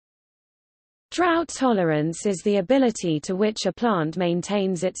Drought tolerance is the ability to which a plant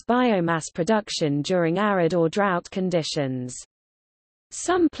maintains its biomass production during arid or drought conditions.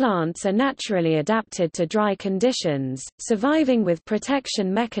 Some plants are naturally adapted to dry conditions, surviving with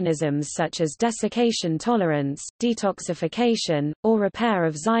protection mechanisms such as desiccation tolerance, detoxification, or repair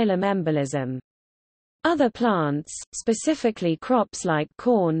of xylem embolism. Other plants, specifically crops like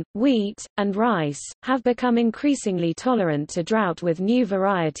corn, wheat, and rice, have become increasingly tolerant to drought with new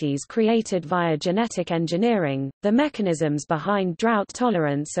varieties created via genetic engineering. The mechanisms behind drought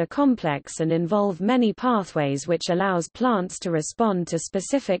tolerance are complex and involve many pathways which allows plants to respond to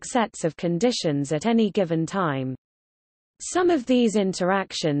specific sets of conditions at any given time. Some of these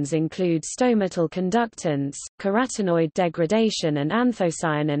interactions include stomatal conductance, carotenoid degradation and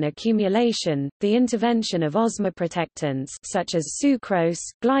anthocyanin accumulation, the intervention of osmoprotectants such as sucrose,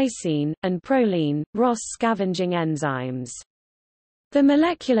 glycine, and proline, ROS scavenging enzymes. The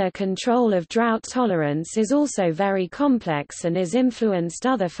molecular control of drought tolerance is also very complex and is influenced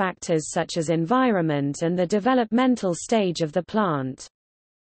other factors such as environment and the developmental stage of the plant.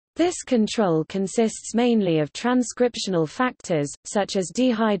 This control consists mainly of transcriptional factors, such as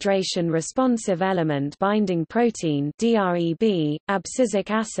dehydration responsive element binding protein (DREB),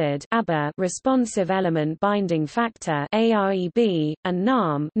 abscisic acid (ABA), responsive element binding factor (AREB), and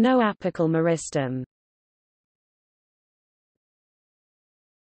NAM (no-apical meristem).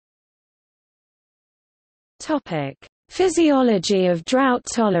 Topic: Physiology of drought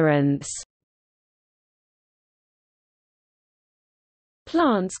tolerance.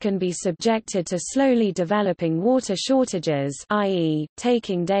 Plants can be subjected to slowly developing water shortages, i.e.,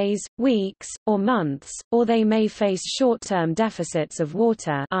 taking days, weeks, or months, or they may face short-term deficits of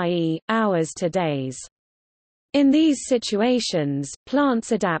water, i.e., hours to days. In these situations,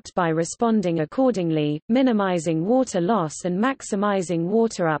 plants adapt by responding accordingly, minimizing water loss and maximizing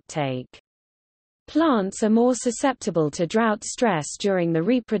water uptake. Plants are more susceptible to drought stress during the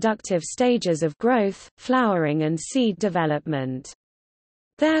reproductive stages of growth, flowering and seed development.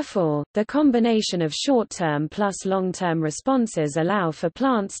 Therefore, the combination of short-term plus long-term responses allow for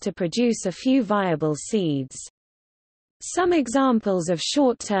plants to produce a few viable seeds. Some examples of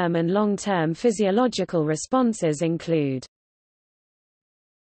short-term and long-term physiological responses include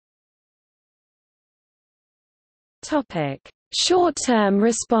short-term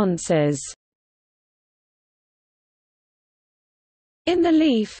responses. In the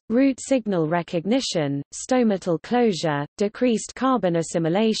leaf, root signal recognition, stomatal closure, decreased carbon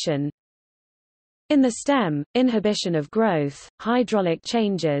assimilation. In the stem, inhibition of growth, hydraulic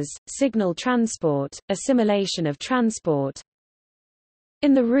changes, signal transport, assimilation of transport.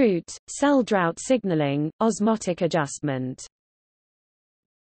 In the root, cell drought signaling, osmotic adjustment.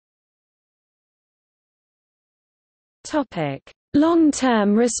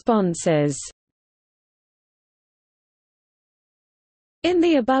 Long-term responses. In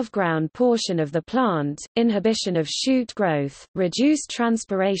the above-ground portion of the plant, inhibition of shoot growth, reduced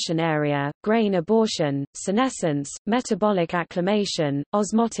transpiration area, grain abortion, senescence, metabolic acclimation,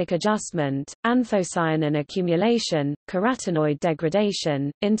 osmotic adjustment, anthocyanin accumulation, carotenoid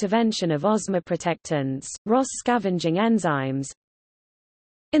degradation, intervention of osmoprotectants, ROS scavenging enzymes.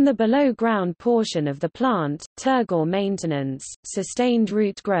 In the below-ground portion of the plant, turgor maintenance, sustained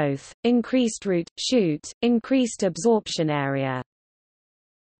root growth, increased root, shoot, increased absorption area.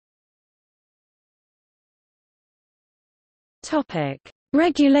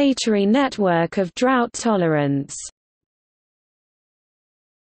 Regulatory network of drought tolerance.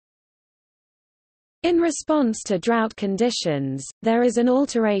 In response to drought conditions, there is an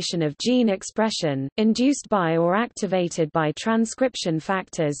alteration of gene expression, induced by or activated by transcription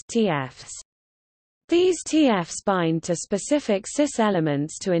factors (TFs). These TFs bind to specific cis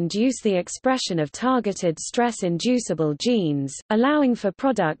elements to induce the expression of targeted stress-inducible genes, allowing for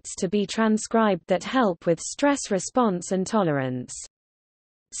products to be transcribed that help with stress response and tolerance.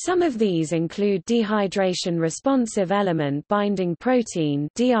 Some of these include dehydration responsive element binding protein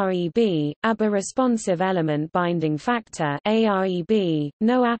 (DREB), ABA responsive element binding factor (AREB),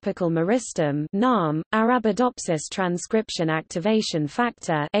 no-apical meristem (NAM), Arabidopsis transcription activation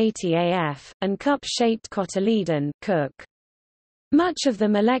factor (ATAF), and cup-shaped cotyledon (COOK). Much of the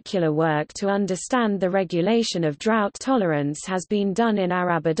molecular work to understand the regulation of drought tolerance has been done in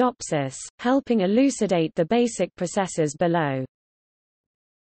Arabidopsis, helping elucidate the basic processes below.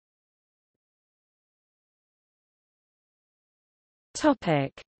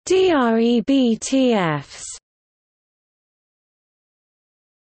 DREB TFs.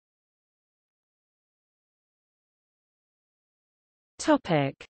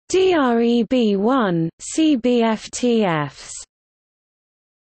 DREB1, CBF TFs.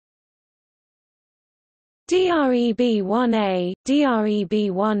 DREB1A,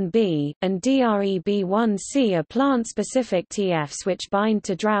 DREB1B, and DREB1C are plant-specific TFs which bind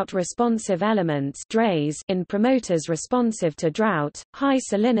to drought-responsive elements in promoters responsive to drought, high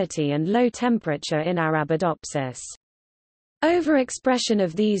salinity and low temperature in Arabidopsis. Overexpression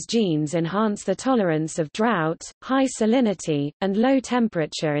of these genes enhance the tolerance of drought, high salinity, and low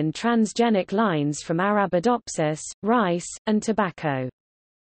temperature in transgenic lines from Arabidopsis, rice, and tobacco.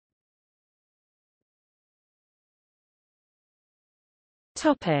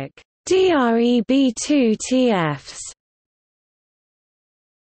 DREB2 TFs.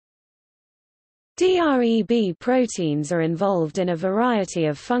 DREB proteins are involved in a variety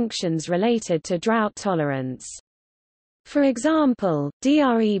of functions related to drought tolerance. For example,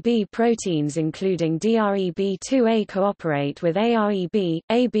 DREB proteins including DREB2A cooperate with AREB,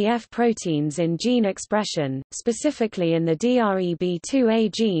 ABF proteins in gene expression, specifically in the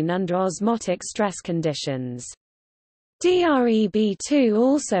DREB2A gene under osmotic stress conditions. DREB2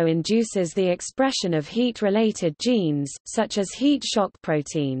 also induces the expression of heat-related genes, such as heat shock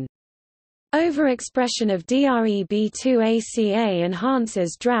protein. Overexpression of DREB2ACA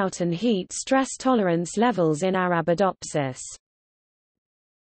enhances drought and heat stress tolerance levels in Arabidopsis.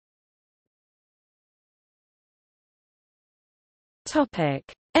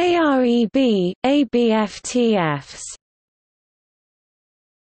 AREB, ABF TFs.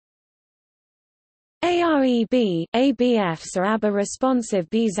 AREB, ABFs are ABA-responsive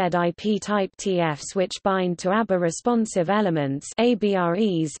BZIP-type TFs which bind to ABA-responsive elements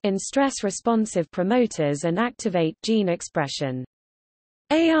ABREs in stress-responsive promoters and activate gene expression.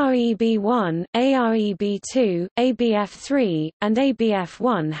 AREB1, AREB2, ABF3, and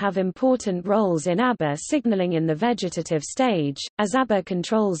ABF1 have important roles in ABA signaling in the vegetative stage, as ABA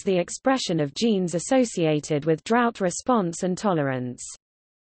controls the expression of genes associated with drought response and tolerance.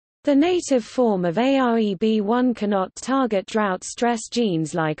 The native form of AREB1 cannot target drought stress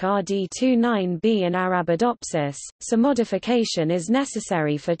genes like RD29B in Arabidopsis, so modification is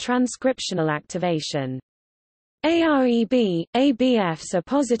necessary for transcriptional activation. AREB, ABFs are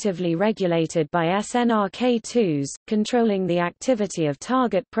positively regulated by SNRK2s, controlling the activity of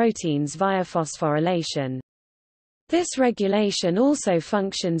target proteins via phosphorylation. This regulation also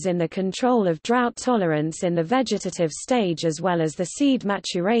functions in the control of drought tolerance in the vegetative stage as well as the seed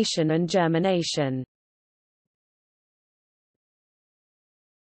maturation and germination.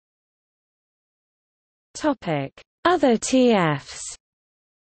 Other TFs.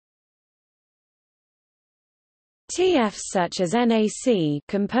 TFs such as NAC,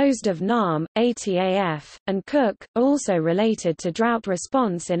 composed of NAM, ATAF, and Cook, are also related to drought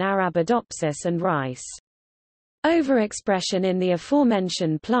response in Arabidopsis and rice. Overexpression in the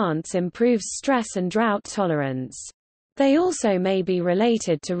aforementioned plants improves stress and drought tolerance. They also may be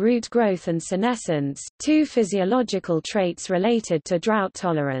related to root growth and senescence, two physiological traits related to drought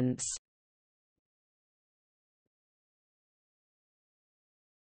tolerance.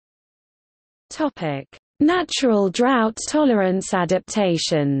 Natural drought tolerance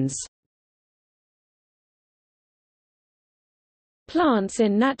adaptations. Plants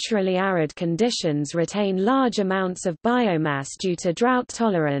in naturally arid conditions retain large amounts of biomass due to drought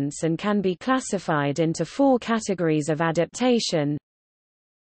tolerance and can be classified into four categories of adaptation.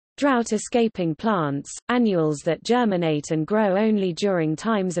 Drought-escaping plants, annuals that germinate and grow only during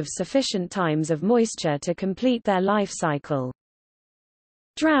times of sufficient times of moisture to complete their life cycle.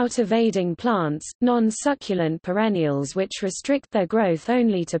 Drought-evading plants, non-succulent perennials which restrict their growth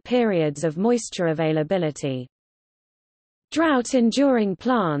only to periods of moisture availability. Drought-enduring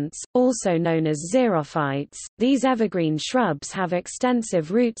plants, also known as xerophytes, these evergreen shrubs have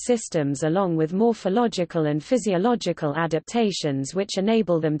extensive root systems along with morphological and physiological adaptations which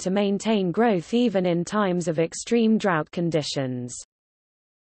enable them to maintain growth even in times of extreme drought conditions.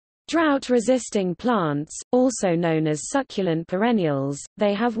 Drought-resisting plants, also known as succulent perennials,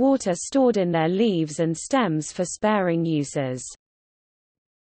 they have water stored in their leaves and stems for sparing uses.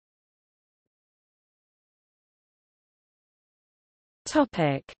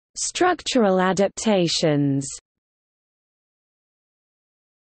 Structural adaptations.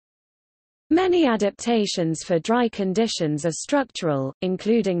 Many adaptations for dry conditions are structural,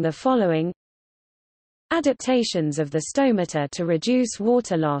 including the following: adaptations of the stomata to reduce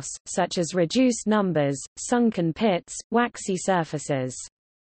water loss, such as reduced numbers, sunken pits, waxy surfaces.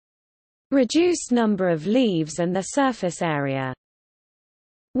 Reduced number of leaves and the surface area.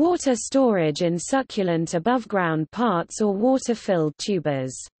 Water storage in succulent above-ground parts or water-filled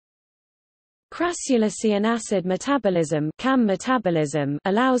tubers. Crassulacean acid metabolism (CAM metabolism)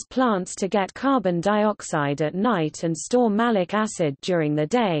 allows plants to get carbon dioxide at night and store malic acid during the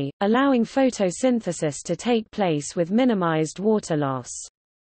day, allowing photosynthesis to take place with minimized water loss.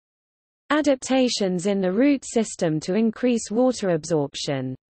 Adaptations in the root system to increase water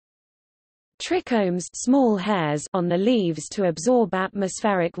absorption. Trichomes, small hairs on the leaves to absorb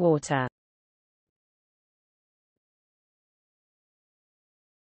atmospheric water.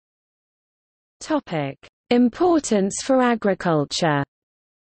 Topic: Importance for agriculture.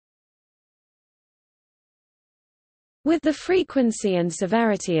 With the frequency and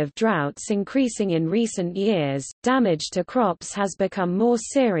severity of droughts increasing in recent years, damage to crops has become more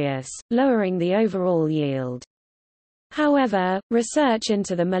serious, lowering the overall yield. However, research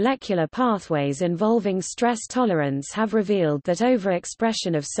into the molecular pathways involving stress tolerance have revealed that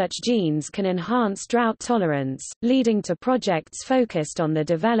overexpression of such genes can enhance drought tolerance, leading to projects focused on the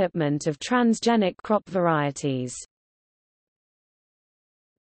development of transgenic crop varieties.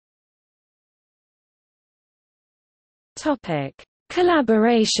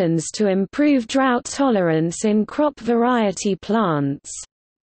 Collaborations to improve drought tolerance in crop variety plants.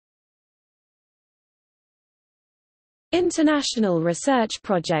 International research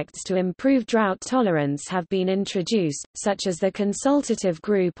projects to improve drought tolerance have been introduced, such as the Consultative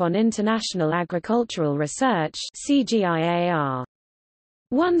Group on International Agricultural Research (CGIAR).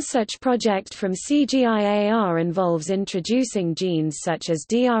 One such project from CGIAR involves introducing genes such as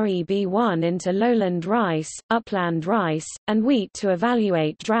DREB1 into lowland rice, upland rice, and wheat to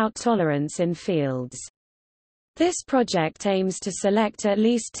evaluate drought tolerance in fields. This project aims to select at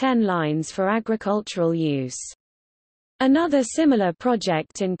least 10 lines for agricultural use. Another similar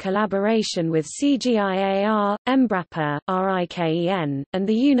project in collaboration with CGIAR, Embrapa, RIKEN, and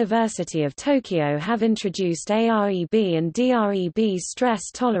the University of Tokyo have introduced AREB and DREB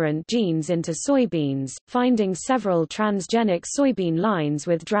stress-tolerant genes into soybeans, finding several transgenic soybean lines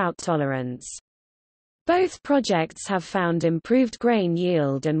with drought tolerance. Both projects have found improved grain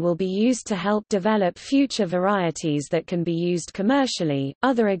yield and will be used to help develop future varieties that can be used commercially.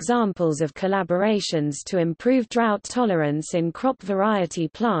 Other examples of collaborations to improve drought tolerance in crop variety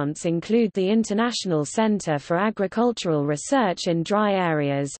plants include the International Center for Agricultural Research in Dry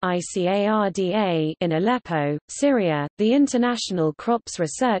Areas (ICARDA) in Aleppo, Syria, the International Crops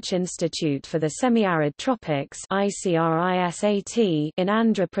Research Institute for the Semi-Arid Tropics (ICRISAT) in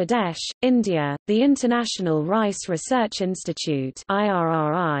Andhra Pradesh, India, the International Rice Research Institute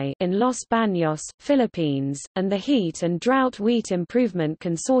 (IRRI) in Los Baños, Philippines, and the Heat and Drought Wheat Improvement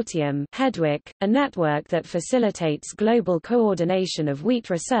Consortium (HEDWIC), a network that facilitates global coordination of wheat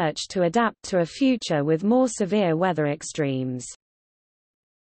research to adapt to a future with more severe weather extremes.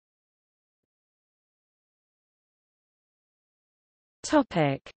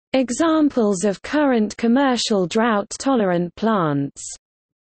 Topic: Examples of current commercial drought-tolerant plants.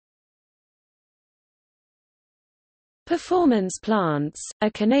 Performance Plants,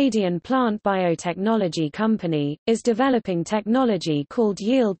 a Canadian plant biotechnology company, is developing technology called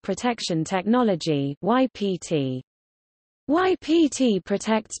Yield Protection Technology (YPT). YPT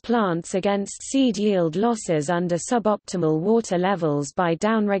protects plants against seed yield losses under suboptimal water levels by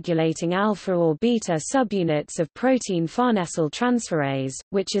downregulating alpha or beta subunits of protein farnesyl transferase,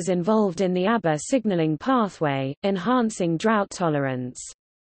 which is involved in the ABA signaling pathway, enhancing drought tolerance.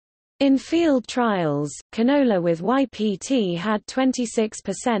 In field trials, canola with YPT had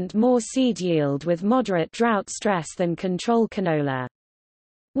 26% more seed yield with moderate drought stress than control canola.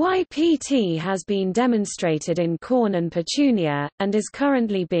 YPT has been demonstrated in corn and petunia, and is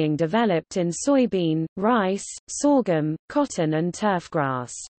currently being developed in soybean, rice, sorghum, cotton and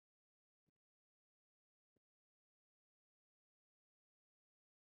turfgrass.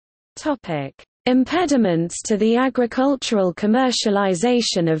 Impediments to the agricultural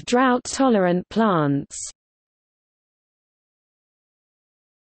commercialization of drought-tolerant plants.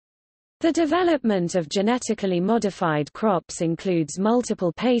 The development of genetically modified crops includes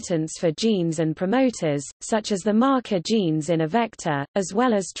multiple patents for genes and promoters, such as the marker genes in a vector, as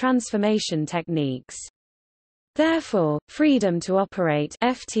well as transformation techniques. Therefore, freedom to operate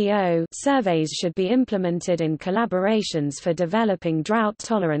 (FTO) surveys should be implemented in collaborations for developing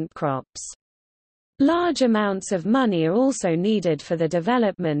drought-tolerant crops. Large amounts of money are also needed for the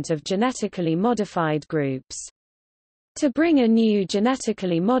development of genetically modified groups. To bring a new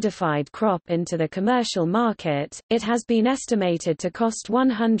genetically modified crop into the commercial market, it has been estimated to cost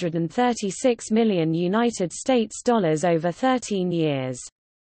 $136 million over 13 years.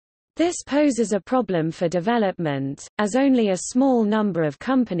 This poses a problem for development, as only a small number of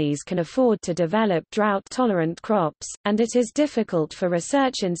companies can afford to develop drought-tolerant crops, and it is difficult for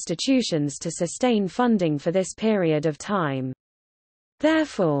research institutions to sustain funding for this period of time.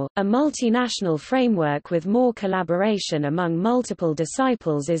 Therefore, a multinational framework with more collaboration among multiple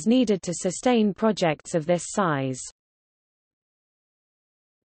disciples is needed to sustain projects of this size.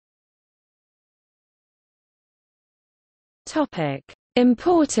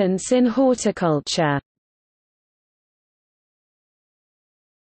 Importance in horticulture.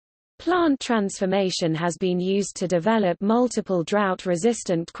 Plant transformation has been used to develop multiple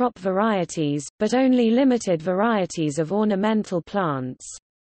drought-resistant crop varieties, but only limited varieties of ornamental plants.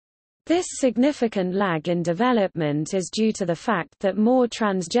 This significant lag in development is due to the fact that more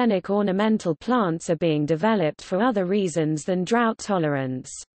transgenic ornamental plants are being developed for other reasons than drought tolerance.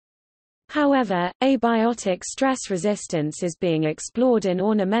 However, abiotic stress resistance is being explored in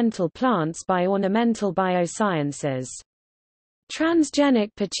ornamental plants by ornamental biosciences.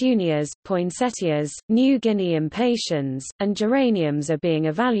 Transgenic petunias, poinsettias, New Guinea impatiens, and geraniums are being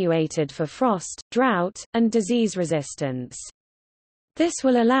evaluated for frost, drought, and disease resistance. This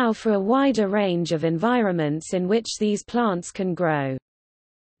will allow for a wider range of environments in which these plants can grow.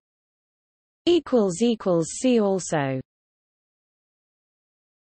 See also